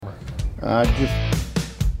Just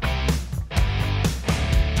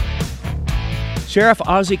Sheriff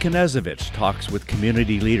Ozzie Knezovich talks with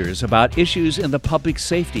community leaders about issues in the public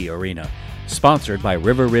safety arena, sponsored by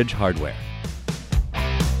River Ridge Hardware.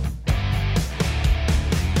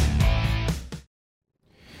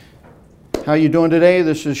 How you doing today?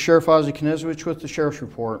 This is Sheriff Ozzie Knezovich with the Sheriff's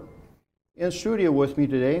Report. In studio with me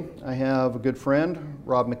today, I have a good friend,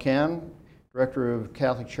 Rob McCann, Director of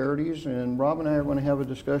Catholic Charities, and Rob and I are going to have a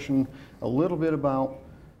discussion a little bit about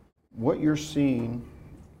what you're seeing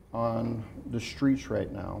on the streets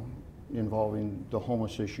right now involving the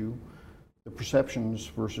homeless issue, the perceptions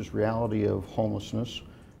versus reality of homelessness,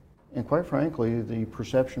 and quite frankly, the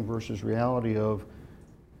perception versus reality of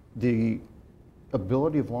the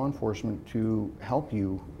ability of law enforcement to help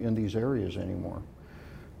you in these areas anymore.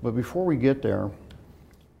 But before we get there,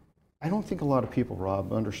 I don't think a lot of people,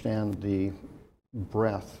 Rob, understand the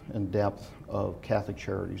breadth and depth of Catholic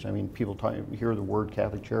Charities. I mean, people hear the word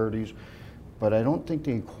Catholic Charities, but I don't think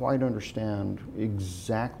they quite understand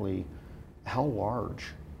exactly how large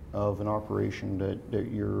of an operation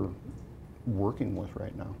that you're working with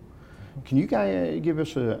right now. Can you guys give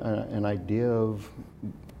us an idea of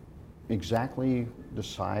exactly the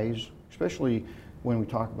size, especially when we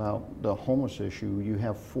talk about the homeless issue? You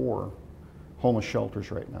have 4 homeless shelters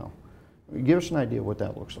right now. Give us an idea of what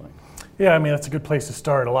that looks like. Yeah, I mean, that's a good place to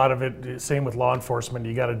start. A lot of it, same with law enforcement,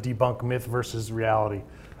 you got to debunk myth versus reality.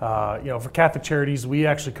 For Catholic Charities, we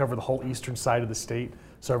actually cover the whole eastern side of the state.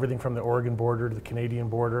 So everything from the Oregon border to the Canadian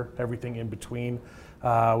border, everything in between.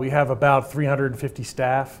 We have about 350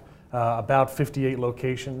 staff, about 58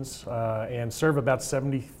 locations, and serve about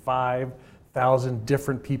 75,000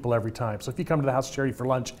 different people every time. So if you come to the House of Charity for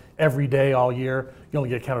lunch every day all year, you only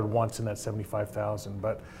get counted once in that 75,000.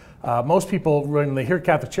 But most people, when they hear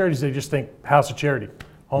Catholic Charities, they just think House of Charity,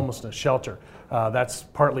 homelessness, shelter. That's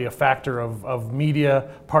partly a factor of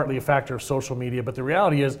media, partly a factor of social media, but the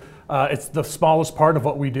reality is it's the smallest part of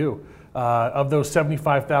what we do. Of those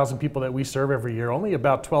 75,000 people that we serve every year, only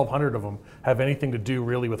about 1,200 of them have anything to do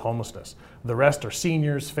really with homelessness. The rest are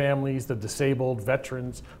seniors, families, the disabled,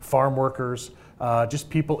 veterans, farm workers,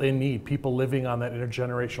 just people in need, people living on that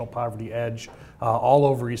intergenerational poverty edge all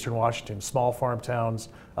over Eastern Washington, small farm towns,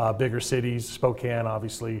 bigger cities. Spokane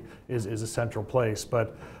obviously is a central place,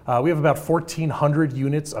 but we have about 1,400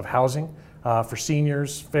 units of housing for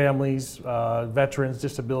seniors, families, veterans,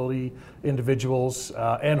 disability individuals,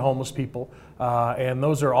 and homeless people. And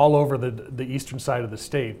those are all over the eastern side of the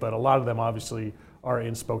state, but a lot of them obviously are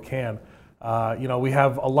in Spokane. We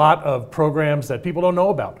have a lot of programs that people don't know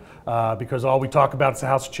about because all we talk about is the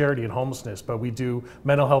House of Charity and homelessness, but we do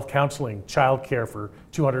mental health counseling, child care for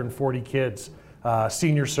 240 kids,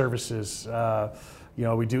 senior services,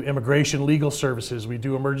 we do immigration legal services, we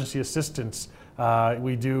do emergency assistance,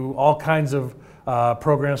 we do all kinds of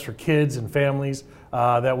programs for kids and families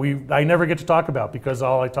that I never get to talk about because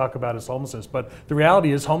all I talk about is homelessness. But the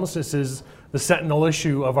reality is homelessness is the sentinel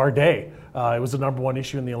issue of our day. It was the #1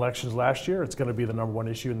 issue in the elections last year. It's going to be the #1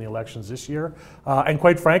 issue in the elections this year. And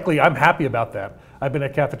quite frankly, I'm happy about that. I've been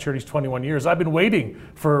at Catholic Charities 21 years. I've been waiting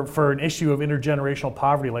for an issue of intergenerational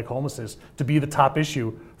poverty like homelessness to be the top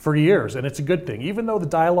issue for years, and it's a good thing. Even though the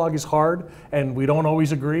dialogue is hard and we don't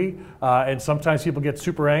always agree, and sometimes people get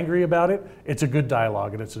super angry about it, it's a good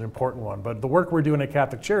dialogue and it's an important one. But the work we're doing at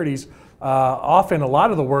Catholic Charities, often a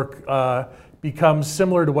lot of the work becomes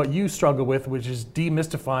similar to what you struggle with, which is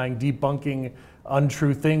demystifying, debunking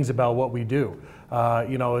untrue things about what we do.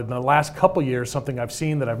 In the last couple years, something I've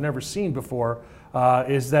seen that I've never seen before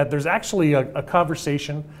is that there's actually a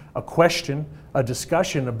conversation, a question, a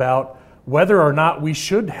discussion about whether or not we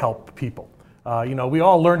should help people. We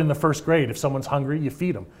all learned in the first grade, if someone's hungry, you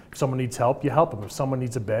feed them. If someone needs help, you help them. If someone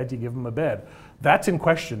needs a bed, you give them a bed. That's in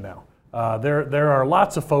question now. There are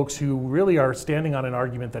lots of folks who really are standing on an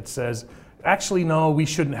argument that says, actually, no, we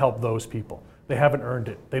shouldn't help those people. They haven't earned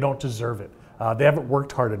it. They don't deserve it. They haven't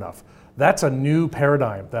worked hard enough. That's a new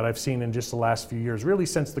paradigm that I've seen in just the last few years, really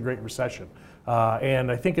since the Great Recession.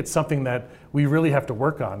 And I think it's something that we really have to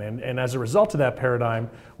work on. And as a result of that paradigm,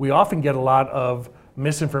 we often get a lot of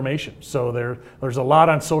misinformation. So there's a lot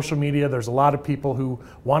on social media. There's a lot of people who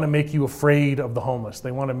want to make you afraid of the homeless.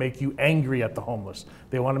 They want to make you angry at the homeless.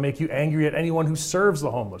 They want to make you angry at anyone who serves the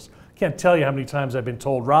homeless. I can't tell you how many times I've been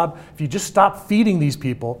told, Rob, if you just stop feeding these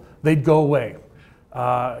people, they'd go away.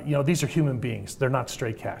 These are human beings. They're not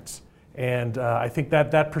stray cats. And I think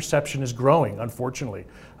that perception is growing, unfortunately.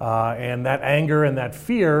 And that anger and that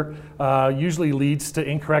fear usually leads to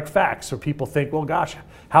incorrect facts. So people think, well, gosh,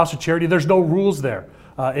 House of Charity, there's no rules there.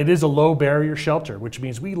 It is a low barrier shelter, which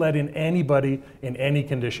means we let in anybody in any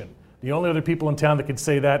condition. The only other people in town that can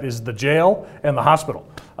say that is the jail and the hospital.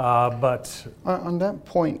 But On that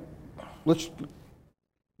point,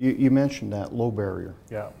 you mentioned that low barrier.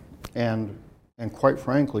 yeah, And quite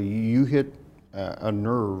frankly, you hit a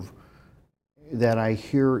nerve that I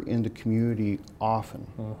hear in the community often.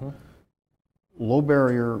 Low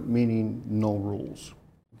barrier meaning no rules.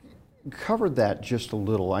 Cover that just a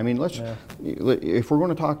little. I mean, if we're going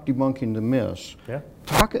to talk debunking the myths,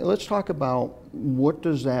 let's talk about what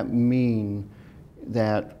does that mean,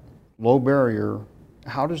 that low barrier,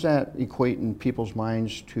 how does that equate in people's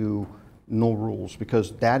minds to no rules?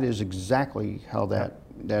 Because that is exactly how that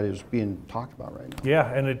is being talked about right now.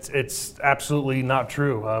 Yeah, and it's absolutely not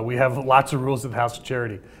true. We have lots of rules at the House of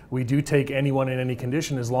Charity. We do take anyone in any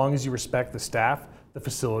condition as long as you respect the staff, the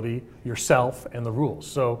facility, yourself, and the rules.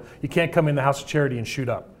 So you can't come in the House of Charity and shoot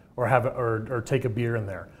up or or take a beer in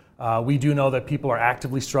there. We do know that people are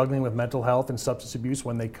actively struggling with mental health and substance abuse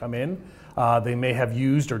when they come in. They may have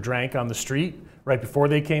used or drank on the street right before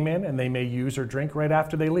they came in, and they may use or drink right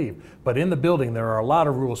after they leave. But in the building, there are a lot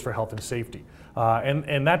of rules for health and safety.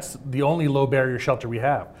 And that's the only low barrier shelter we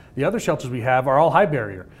have. The other shelters we have are all high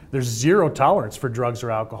barrier. There's zero tolerance for drugs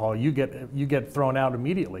or alcohol. You get thrown out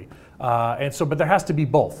immediately. But there has to be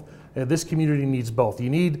both. This community needs both.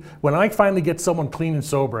 When I finally get someone clean and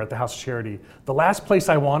sober at the House of Charity, the last place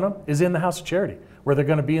I want them is in the House of Charity, where they're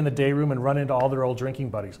going to be in the day room and run into all their old drinking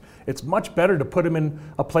buddies. It's much better to put them in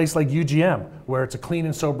a place like UGM, where it's a clean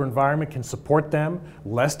and sober environment, can support them,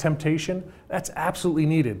 less temptation. That's absolutely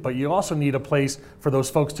needed. But you also need a place for those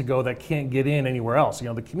folks to go that can't get in anywhere else.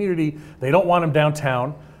 The community, they don't want them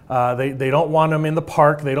downtown. They don't want them in the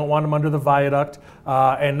park. They don't want them under the viaduct.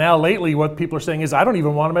 And now lately what people are saying is, I don't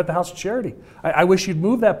even want them at the House of Charity. I wish you'd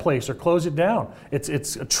move that place or close it down.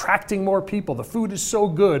 It's attracting more people. The food is so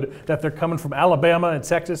good that they're coming from Alabama and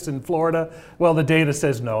Texas and Florida. Well, the data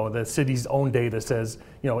says no. The city's own data says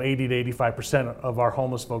 80 to 85% of our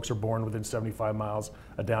homeless folks are born within 75 miles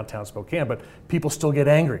of downtown Spokane. But people still get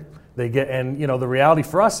angry. The reality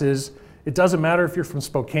for us is, it doesn't matter if you're from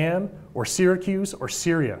Spokane or Syracuse or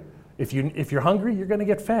Syria. If you're hungry, you're going to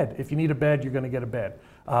get fed. If you need a bed, you're going to get a bed.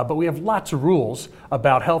 But we have lots of rules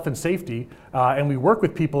about health and safety, and we work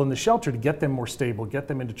with people in the shelter to get them more stable, get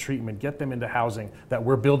them into treatment, get them into housing that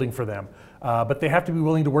we're building for them. But they have to be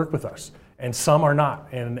willing to work with us, and some are not.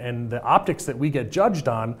 And the optics that we get judged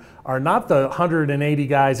on are not the 180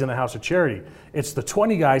 guys in the House of Charity. It's the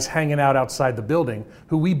 20 guys hanging out outside the building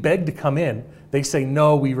who we beg to come in. They say,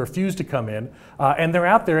 no, we refuse to come in. And they're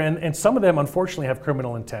out there, and some of them unfortunately have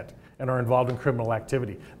criminal intent and are involved in criminal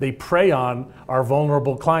activity. They prey on our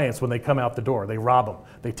vulnerable clients when they come out the door. They rob them.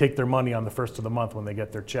 They take their money on the first of the month when they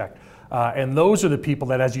get their check. And those are the people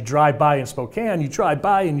that, as you drive by in Spokane, you drive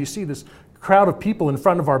by and you see this crowd of people in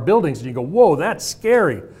front of our buildings and you go, whoa, that's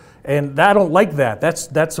scary. And I don't like that.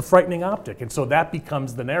 That's a frightening optic. And so that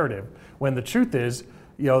becomes the narrative, when the truth is,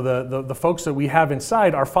 the folks that we have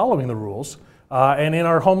inside are following the rules. And in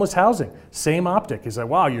our homeless housing, same optic is that,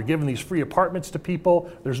 wow, you're giving these free apartments to people.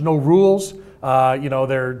 There's no rules.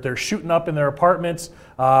 They're shooting up in their apartments,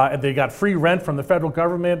 and they got free rent from the federal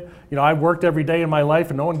government. I've worked every day in my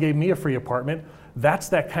life, and no one gave me a free apartment. That's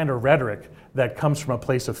that kind of rhetoric that comes from a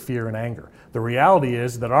place of fear and anger. The reality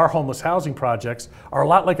is that our homeless housing projects are a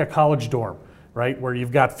lot like a college dorm, right? Where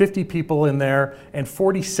you've got 50 people in there and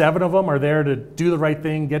 47 of them are there to do the right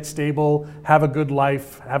thing, get stable, have a good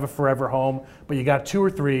life, have a forever home. But you got 2 or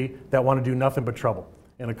 3 that want to do nothing but trouble.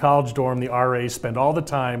 In a college dorm, the RAs spend all the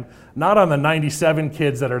time, not on the 97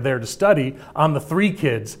 kids that are there to study, on the 3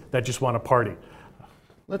 kids that just want to party.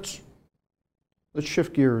 Let's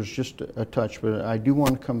shift gears just a touch, but I do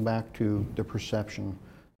want to come back to the perception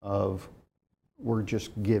of we're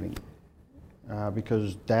just giving,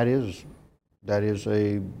 because that is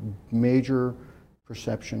a major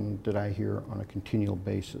perception that I hear on a continual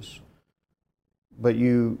basis. But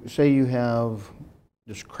you say you have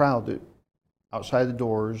this crowd that outside the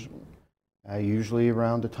doors, usually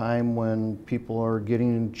around the time when people are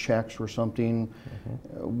getting checks or something.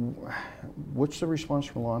 What's the response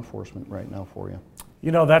from law enforcement right now for you?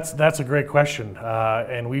 That's a great question,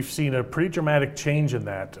 and we've seen a pretty dramatic change in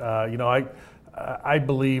that. I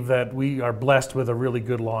believe that we are blessed with a really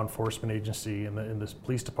good law enforcement agency in this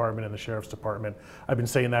police department and the sheriff's department. I've been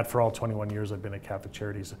saying that for all 21 years I've been at Catholic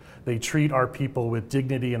Charities. They treat our people with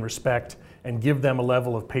dignity and respect and give them a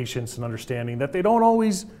level of patience and understanding that they don't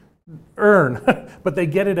always earn, but they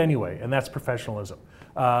get it anyway, and that's professionalism.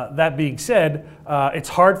 That being said, it's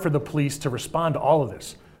hard for the police to respond to all of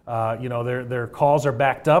this. Their calls are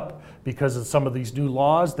backed up because of some of these new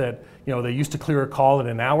laws that, they used to clear a call in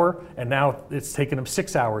an hour, and now it's taken them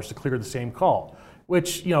 6 hours to clear the same call.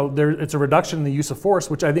 which, it's a reduction in the use of force,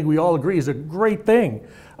 which I think we all agree is a great thing.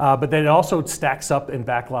 But then it also stacks up and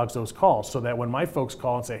backlogs those calls so that when my folks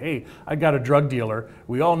call and say, hey, I got a drug dealer,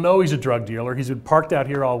 we all know he's a drug dealer. He's been parked out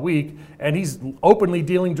here all week and he's openly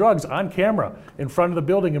dealing drugs on camera in front of the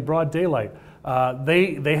building in broad daylight.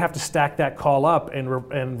 They have to stack that call up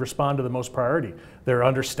and respond to the most priority. They're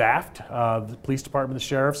understaffed, the police department, the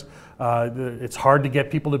sheriffs. It's hard to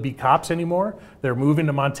get people to be cops anymore. They're moving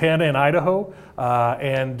to Montana and Idaho,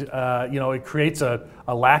 and it creates a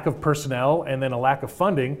lack of personnel and then a lack of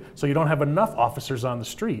funding, so you don't have enough officers on the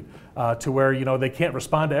street to where they can't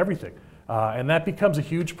respond to everything. And that becomes a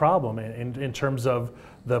huge problem in terms of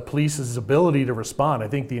the police's ability to respond. I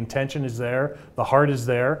think the intention is there, the heart is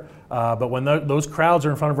there, but when those crowds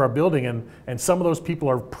are in front of our building and some of those people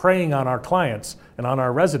are preying on our clients and on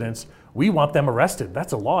our residents, we want them arrested.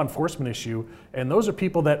 That's a law enforcement issue. And those are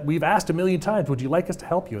people that we've asked a million times, would you like us to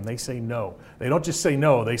help you? And they say no. They don't just say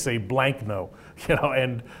no, they say blank no.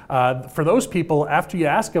 And for those people, after you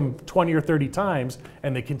ask them 20 or 30 times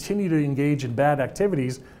and they continue to engage in bad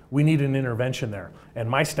activities, we need an intervention there. And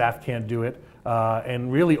my staff can't do it.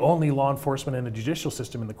 And really only law enforcement and the judicial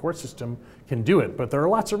system and the court system can do it. But there are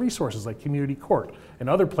lots of resources like community court and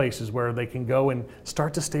other places where they can go and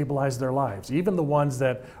start to stabilize their lives. Even the ones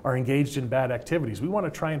that are engaged in bad activities, we want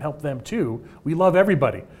to try and help them too. We love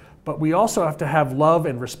everybody, but we also have to have love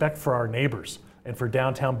and respect for our neighbors and for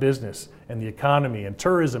downtown business and the economy and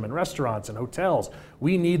tourism and restaurants and hotels.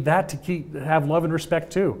 We need that to have love and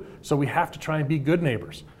respect too. So we have to try and be good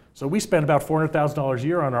neighbors. So we spend about $400,000 a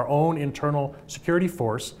year on our own internal security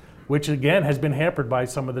force, which again has been hampered by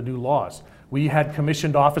some of the new laws. We had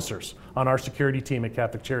commissioned officers on our security team at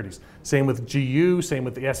Catholic Charities. Same with GU, same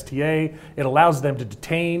with the STA. It allows them to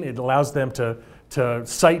detain, it allows them to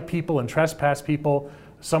cite people and trespass people.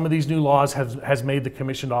 Some of these new laws has made the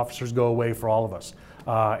commissioned officers go away for all of us.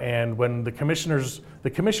 And when the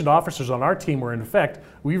commissioned officers on our team were in effect,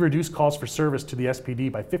 we reduced calls for service to the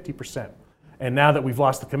SPD by 50%. And now that we've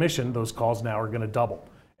lost the commission, those calls now are going to double.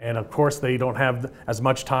 And of course, they don't have as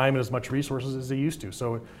much time and as much resources as they used to.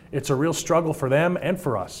 So it's a real struggle for them and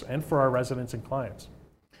for us and for our residents and clients.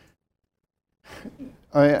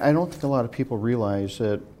 I don't think a lot of people realize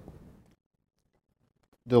that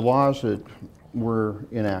the laws that were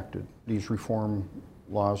enacted, these reform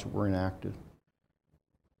laws that were enacted,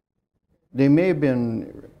 they may have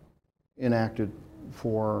been enacted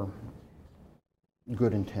for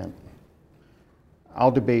good intent. I'll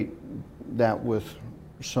debate that with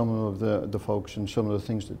some of the folks and some of the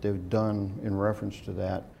things that they've done in reference to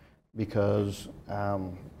that, because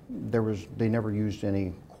they never used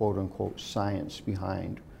any quote-unquote science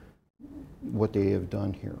behind what they have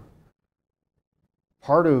done here.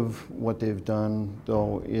 Part of what they've done,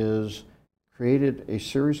 though, is created a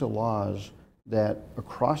series of laws that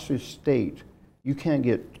across the state, you can't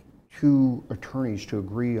get two attorneys to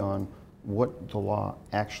agree on what the law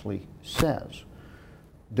actually says.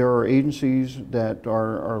 There are agencies that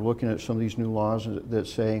are looking at some of these new laws that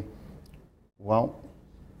say, well,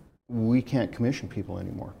 we can't commission people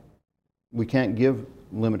anymore. We can't give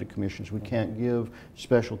limited commissions. We can't give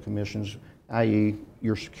special commissions, i.e.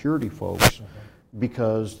 your security folks,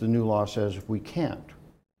 because the new law says we can't.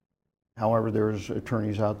 However, there's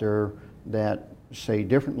attorneys out there that say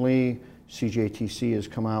differently. CJTC has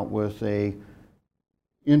come out with a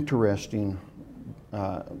interesting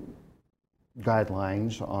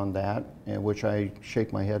guidelines on that, in which I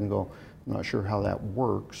shake my head and go, I'm not sure how that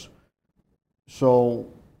works. So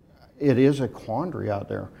it is a quandary out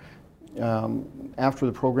there. After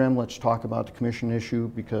the program, let's talk about the commission issue,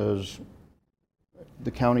 because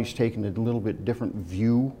the county's taken a little bit different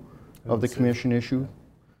view of the commission issue.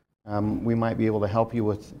 We might be able to help you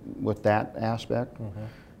with that aspect.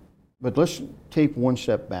 But let's take one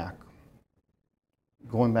step back,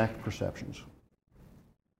 going back to perceptions.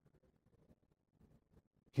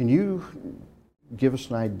 Can you give us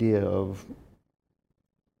an idea of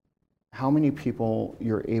how many people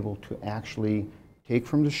you're able to actually take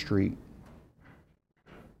from the street,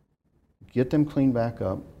 get them cleaned back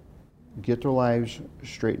up, get their lives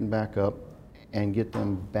straightened back up, and get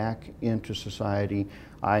them back into society,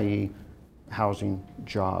 i.e. housing,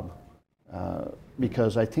 job?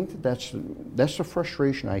 Because I think that's the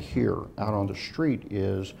frustration I hear out on the street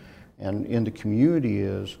is, and in the community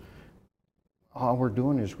is, all we're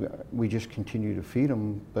doing is we just continue to feed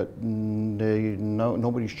them, but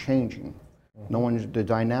nobody's changing. The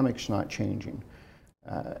dynamic's not changing.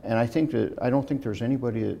 And I don't think there's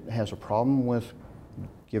anybody that has a problem with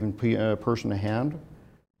giving a person a hand,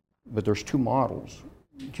 but there's two models: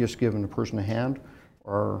 just giving a person a hand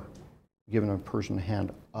or giving a person a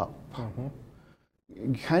hand up.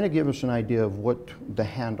 kind of give us an idea of what the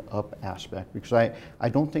hand up aspect, because I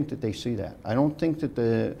don't think that they see that. I don't think that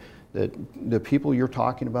the people you're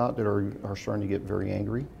talking about that are starting to get very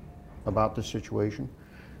angry about the situation,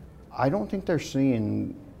 I don't think they're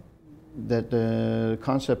seeing that the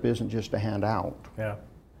concept isn't just a hand out. Yeah.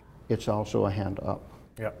 It's also a hand up.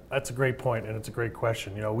 Yeah, that's a great point, and it's a great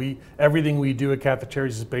question. You know, everything we do at Catholic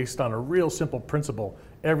Charities is based on a real simple principle.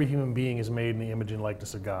 Every human being is made in the image and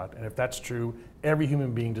likeness of God. And if that's true, every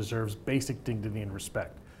human being deserves basic dignity and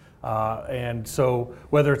respect. And so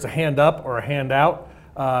whether it's a hand up or a hand out,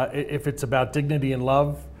 if it's about dignity and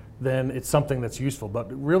love, then it's something that's useful.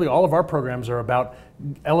 But really, all of our programs are about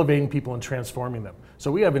elevating people and transforming them.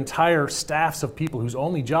 So we have entire staffs of people whose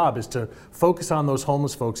only job is to focus on those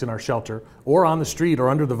homeless folks in our shelter or on the street or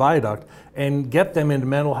under the viaduct and get them into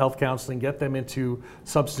mental health counseling, get them into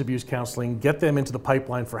substance abuse counseling, get them into the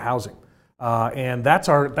pipeline for housing. And that's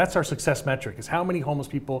our success metric, is how many homeless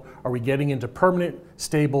people are we getting into permanent,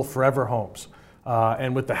 stable, forever homes.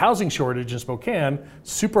 And with the housing shortage in Spokane,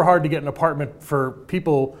 super hard to get an apartment for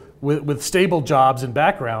people with stable jobs and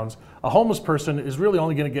backgrounds. A homeless person is really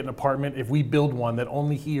only going to get an apartment if we build one that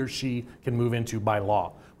only he or she can move into by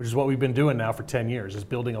law, which is what we've been doing now for 10 years, is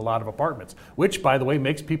building a lot of apartments, which, by the way,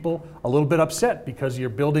 makes people a little bit upset because you're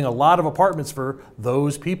building a lot of apartments for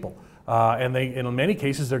those people. And in many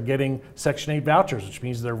cases, they're getting Section 8 vouchers, which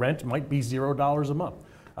means their rent might be $0 a month.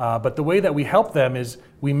 But the way that we help them is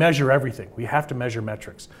we measure everything. We have to measure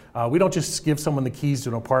metrics. We don't just give someone the keys to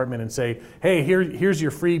an apartment and say, hey, here's your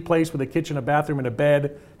free place with a kitchen, a bathroom, and a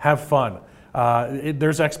bed. Have fun.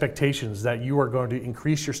 There's expectations that you are going to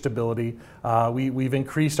increase your stability. We've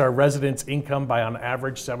increased our residents' income by on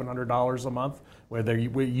average $700 a month, where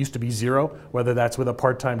it used to be zero, whether that's with a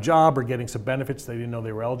part-time job or getting some benefits they didn't know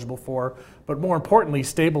they were eligible for. But more importantly,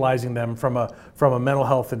 stabilizing them from a mental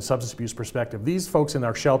health and substance abuse perspective. These folks in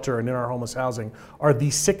our shelter and in our homeless housing are the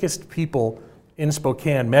sickest people in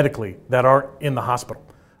Spokane medically that are in the hospital.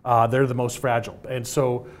 They're the most fragile. And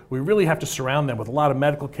so we really have to surround them with a lot of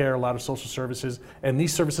medical care, a lot of social services, and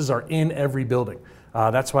these services are in every building.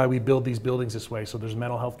 That's why we build these buildings this way. So there's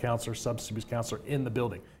mental health counselor, substance abuse counselor in the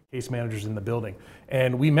building, case managers in the building.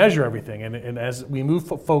 And we measure everything. And as we move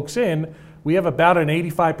folks in, we have about an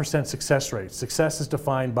 85% success rate. Success is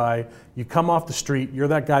defined by you come off the street, you're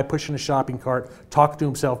that guy pushing a shopping cart, talking to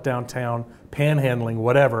himself downtown, panhandling,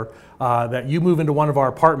 whatever, that you move into one of our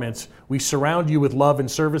apartments, we surround you with love and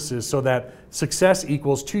services so that success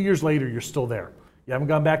equals 2 years later, you're still there. You haven't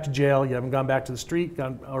gone back to jail, you haven't gone back to the street,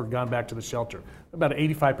 or gone back to the shelter. About an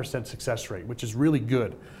 85% success rate, which is really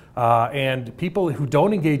good. And people who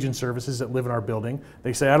don't engage in services that live in our building,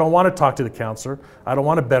 they say, I don't want to talk to the counselor, I don't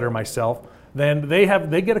want to better myself. Then they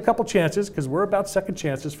get a couple chances, because we're about second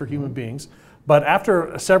chances for human beings. But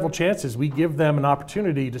after several chances, we give them an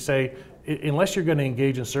opportunity to say, unless you're going to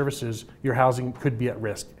engage in services, your housing could be at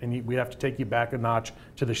risk, and we have to take you back a notch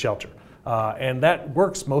to the shelter. And that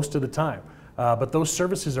works most of the time. But those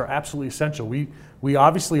services are absolutely essential. We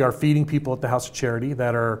obviously are feeding people at the House of Charity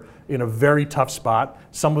that are in a very tough spot.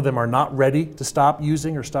 Some of them are not ready to stop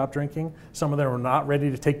using or stop drinking. Some of them are not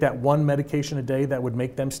ready to take that one medication a day that would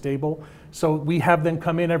make them stable. So we have them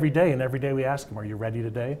come in every day, and every day we ask them, are you ready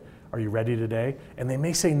today? Are you ready today? And they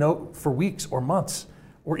may say no for weeks or months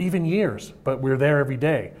or even years, but we're there every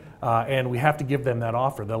day. And we have to give them that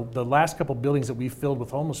offer. The last couple buildings that we filled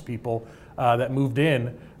with homeless people that moved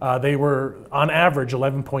in, they were on average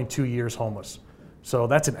 11.2 years homeless. So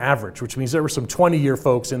that's an average, which means there were some 20-year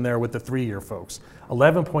folks in there with the 3-year folks.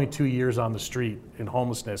 11.2 years on the street in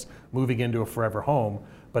homelessness, moving into a forever home,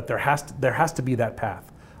 but there has to be that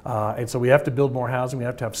path. And so we have to build more housing. We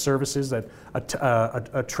have to have services that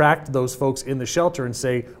attract those folks in the shelter and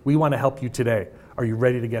say, we want to help you today. Are you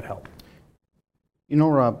ready to get help? You know,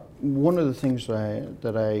 Rob, one of the things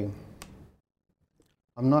I'm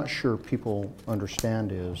not sure people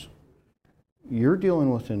understand is you're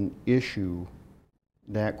dealing with an issue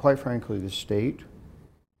that, quite frankly, the state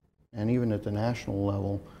and even at the national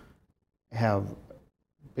level have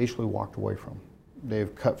basically walked away from.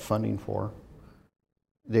 They've cut funding for.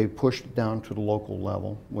 They've pushed it down to the local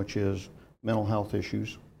level, which is mental health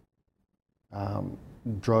issues,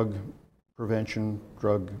 drug prevention,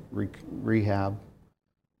 drug rehab.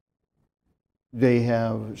 They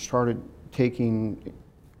have started taking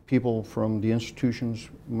people from the institutions,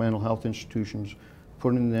 mental health institutions,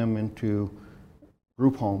 putting them into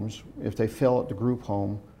group homes. If they fail at the group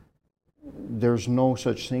home, there's no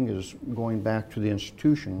such thing as going back to the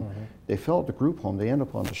institution. Mm-hmm. They fail at the group home, they end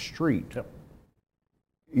up on the street. Yep.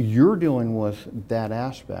 You're dealing with that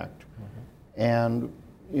aspect. Mm-hmm. And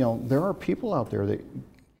you know, there are people out there that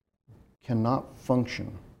cannot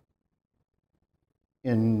function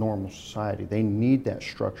in normal society. They need that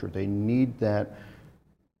structure. They need that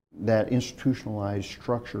institutionalized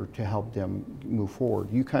structure to help them move forward.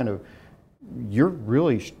 You're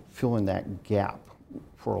really filling that gap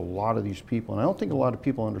for a lot of these people. And I don't think a lot of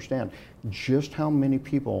people understand just how many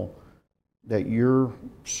people that you're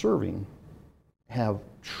serving have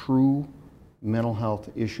true mental health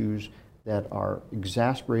issues that are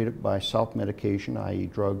exacerbated by self-medication, i.e.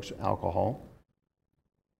 drugs, alcohol.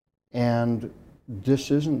 And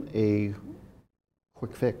this isn't a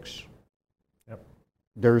quick fix. Yep.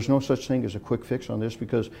 There is no such thing as a quick fix on this,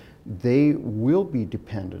 because they will be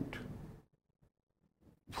dependent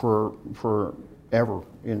forever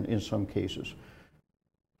in some cases.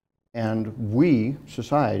 And we,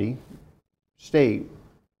 society, state,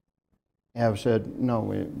 have said, no,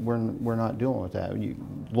 we're not dealing with that.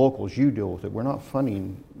 Locals, you deal with it. We're not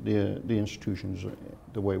funding the institutions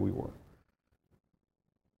the way we were.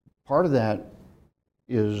 Part of that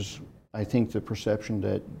is, I think, the perception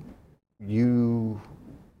that you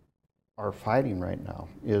are fighting right now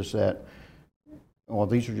is that, well,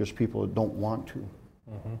 these are just people that don't want to.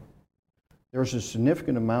 Mm-hmm. There's a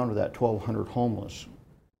significant amount of that 1,200 homeless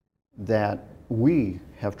that we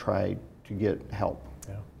have tried to get help.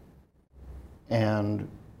 Yeah. And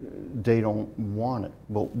they don't want it.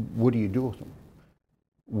 But what do you do with them?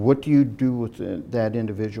 What do you do with that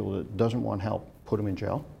individual that doesn't want help? Put them in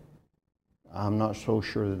jail? I'm not so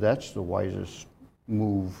sure that that's the wisest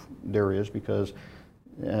move there is, because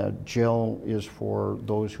jail is for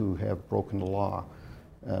those who have broken the law.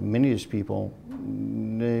 Many of these people,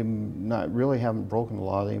 they not really haven't broken the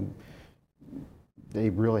law. They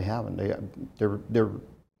really haven't.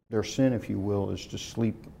 Their sin, if you will, is to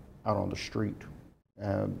sleep out on the street,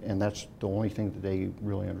 and that's the only thing that they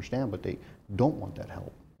really understand. But they don't want that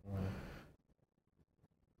help. Mm-hmm.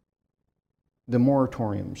 The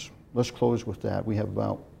moratoriums. Let's close with that. We have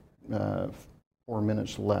about 4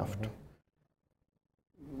 minutes left.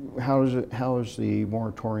 Mm-hmm. How has the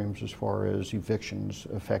moratoriums, as far as evictions,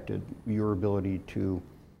 affected your ability to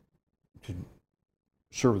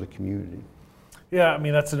serve the community? Yeah, I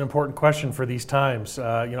mean, that's an important question for these times.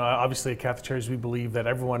 Obviously at Catholic Charities, we believe that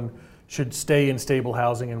everyone should stay in stable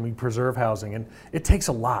housing, and we preserve housing. And it takes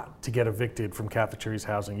a lot to get evicted from Catholic Charities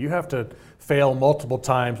housing. You have to fail multiple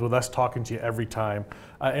times with us talking to you every time.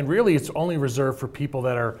 And really, it's only reserved for people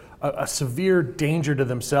that are a severe danger to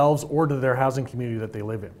themselves or to their housing community that they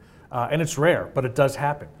live in. And it's rare, but it does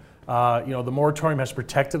happen. The moratorium has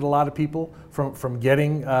protected a lot of people from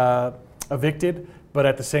getting evicted. But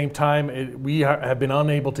at the same time, we have been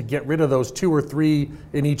unable to get rid of those 2 or 3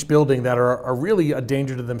 in each building that are really a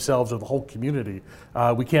danger to themselves or the whole community.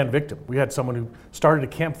 We can't evict them. We had someone who started a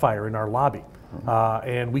campfire in our lobby,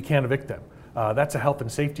 and we can't evict them. That's a health and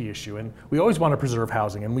safety issue, and we always want to preserve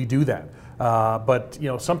housing, and we do that. But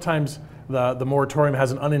sometimes the moratorium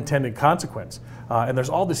has an unintended consequence, and there's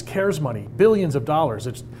all this CARES money, billions of dollars,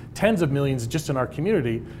 it's tens of millions just in our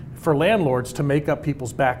community, for landlords to make up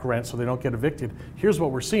people's back rent so they don't get evicted. Here's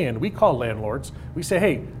what we're seeing. We call landlords. We say,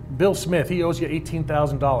 hey, Bill Smith, he owes you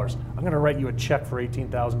 $18,000. I'm going to write you a check for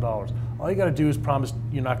 $18,000. All you got to do is promise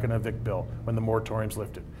you're not going to evict Bill when the moratorium's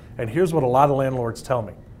lifted. And here's what a lot of landlords tell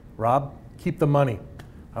me. Rob, keep the money.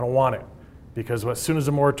 I don't want it. Because as soon as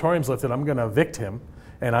the moratorium's lifted, I'm going to evict him,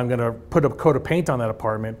 and I'm going to put a coat of paint on that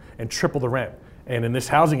apartment and triple the rent. And in this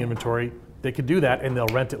housing inventory, they could do that, and they'll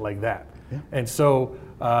rent it like that. Yeah. And so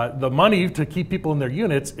the money to keep people in their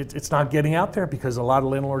units, it's not getting out there because a lot of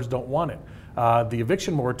landlords don't want it. The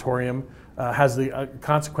eviction moratorium has the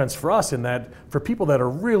consequence for us in that for people that are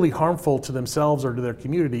really harmful to themselves or to their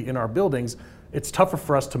community in our buildings, it's tougher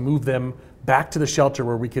for us to move them back to the shelter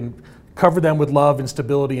where we can cover them with love and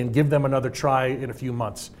stability and give them another try in a few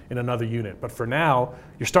months in another unit. But for now,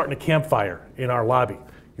 you're starting a campfire in our lobby.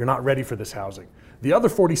 You're not ready for this housing. The other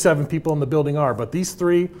 47 people in the building are, but these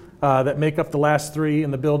 3 that make up the last 3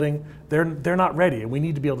 in the building, they're not ready, and we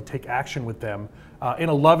need to be able to take action with them in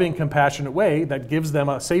a loving, compassionate way that gives them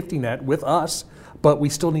a safety net with us, but we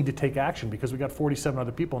still need to take action because we got 47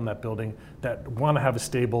 other people in that building that want to have a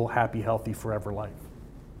stable, happy, healthy, forever life.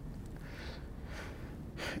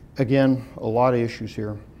 Again, a lot of issues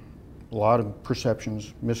here, a lot of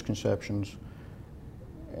perceptions, misconceptions,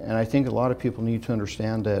 and I think a lot of people need to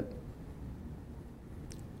understand that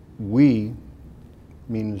we,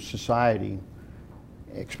 meaning society,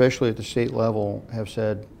 especially at the state level, have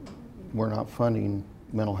said we're not funding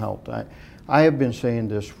mental health. I have been saying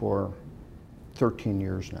this for 13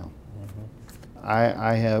 years now. Mm-hmm.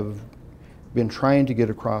 I have been trying to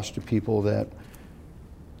get across to people that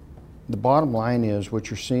the bottom line is what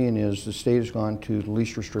you're seeing is the state has gone to the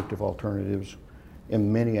least restrictive alternatives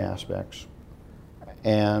in many aspects.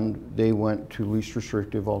 And they went to least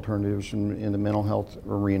restrictive alternatives in the mental health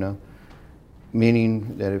arena,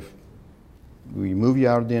 meaning that if we move you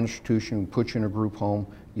out of the institution, put you in a group home,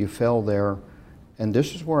 you fell there. And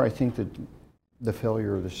this is where I think that the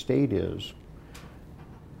failure of the state is.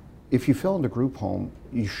 If you fell in the group home,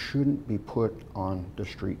 you shouldn't be put on the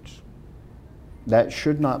streets. That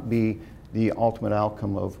should not be the ultimate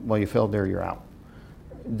outcome of, well, you fell there, you're out.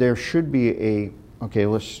 There should be okay,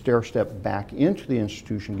 let's stair step back into the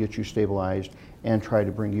institution, get you stabilized, and try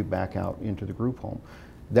to bring you back out into the group home.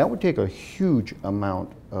 That would take a huge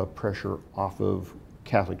amount of pressure off of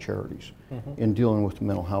Catholic Charities in dealing with the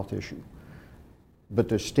mental health issue. But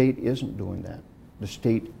the state isn't doing that. The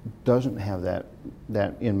state doesn't have that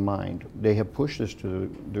in mind. They have pushed this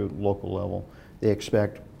to the local level. They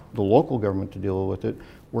expect the local government to deal with it.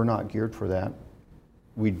 We're not geared for that.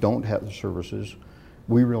 We don't have the services.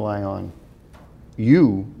 We rely on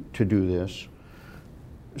you to do this.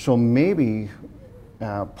 So maybe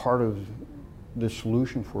part of the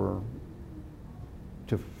solution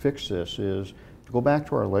to fix this is to go back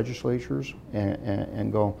to our legislatures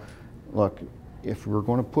and go, look, if we're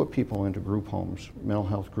going to put people into group homes, mental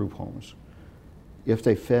health group homes, if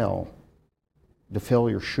they fail, the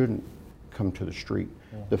failure shouldn't come to the street.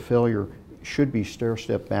 The failure should be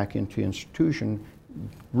stair-step back into institution,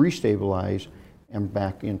 restabilize, and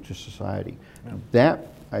back into society. That,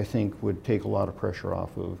 I think, would take a lot of pressure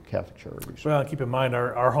off of Catholic Charities. Well, keep in mind,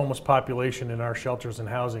 our homeless population in our shelters and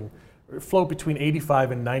housing float between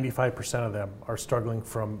 85 and 95% of them are struggling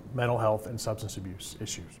from mental health and substance abuse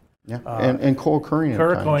issues. Yeah, and co-occurring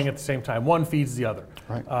at the same time. One feeds the other.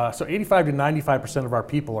 Right. So 85 to 95% of our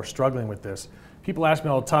people are struggling with this. People ask me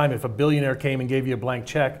all the time, if a billionaire came and gave you a blank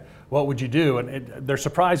check, what would you do? And they're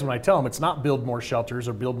surprised when I tell them it's not build more shelters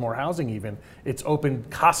or build more housing even. It's open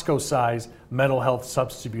Costco-sized mental health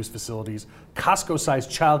substance abuse facilities, Costco-sized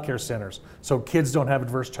childcare centers, so kids don't have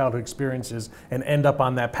adverse childhood experiences and end up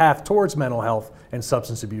on that path towards mental health and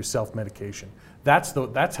substance abuse self-medication.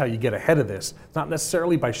 That's how you get ahead of this. It's not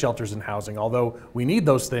necessarily by shelters and housing, although we need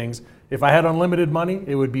those things. If I had unlimited money,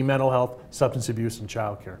 it would be mental health, substance abuse, and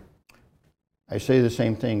childcare. I say the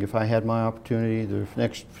same thing. If I had my opportunity, the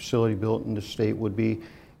next facility built in the state would be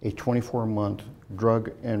a 24-month drug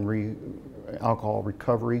and alcohol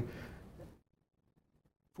recovery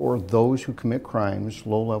for those who commit crimes,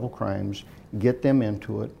 low-level crimes, get them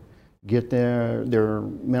into it, get their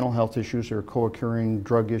mental health issues, their co-occurring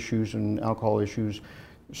drug issues and alcohol issues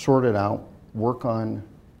sorted out, work on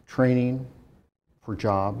training for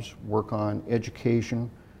jobs, work on education.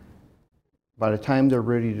 By the time they're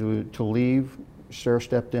ready to leave,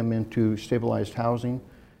 stair-step them into stabilized housing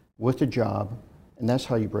with a job, and that's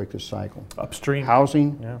how you break this cycle. Upstream.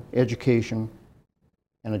 Housing, education,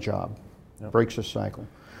 and a job. Breaks this cycle.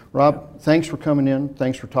 Rob, thanks for coming in.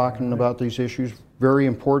 Thanks for talking about these issues. Very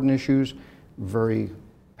important issues, very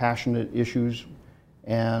passionate issues,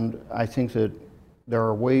 and I think that there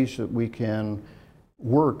are ways that we can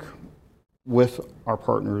work with our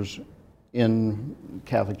partners in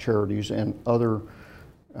Catholic Charities and other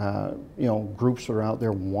groups that are out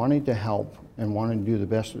there wanting to help and wanting to do the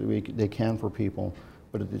best that they can for people,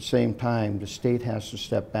 but at the same time the state has to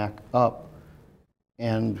step back up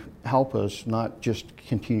and help us not just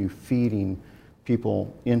continue feeding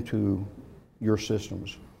people into your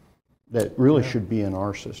systems that really should be in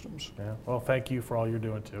our systems. Yeah. Well, thank you for all you're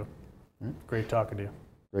doing too. Great talking to you.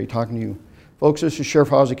 Great talking to you. Folks, this is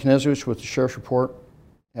Sheriff Ozzie Knezowicz with the Sheriff's Report.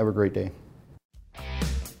 Have a great day.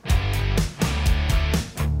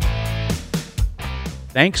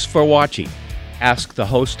 Thanks for watching. Ask the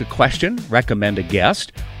host a question, recommend a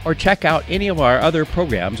guest, or check out any of our other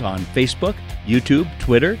programs on Facebook, YouTube,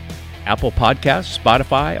 Twitter, Apple Podcasts,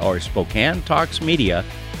 Spotify, or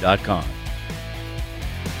SpokaneTalksMedia.com.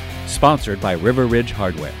 Sponsored by River Ridge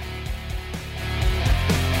Hardware.